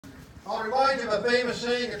I'll remind you of a famous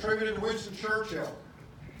saying attributed to Winston Churchill.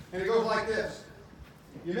 And it goes like this.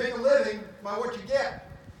 You make a living by what you get.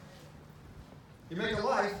 You make a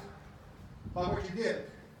life by what you give.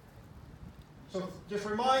 So just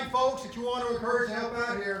remind folks that you want to encourage to help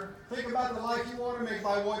out here. Think about the life you want to make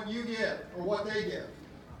by what you give or what they give.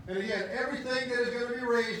 And again, everything that is going to be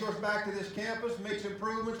raised goes back to this campus, makes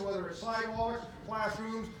improvements, whether it's sidewalks,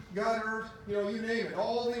 classrooms, gutters, you name it.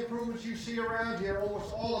 All the improvements you see around here,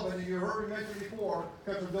 almost all of it, as you heard me mention before,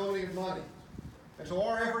 comes from donated money. And so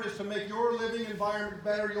our effort is to make your living environment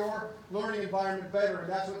better, your learning environment better,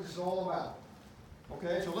 and that's what this is all about.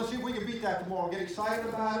 Okay, so let's see if we can beat that tomorrow. Get excited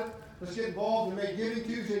about it. Let's get involved and make Giving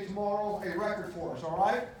Tuesday tomorrow a record for us, all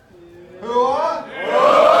right? Yeah. Hooah!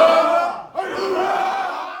 Yeah.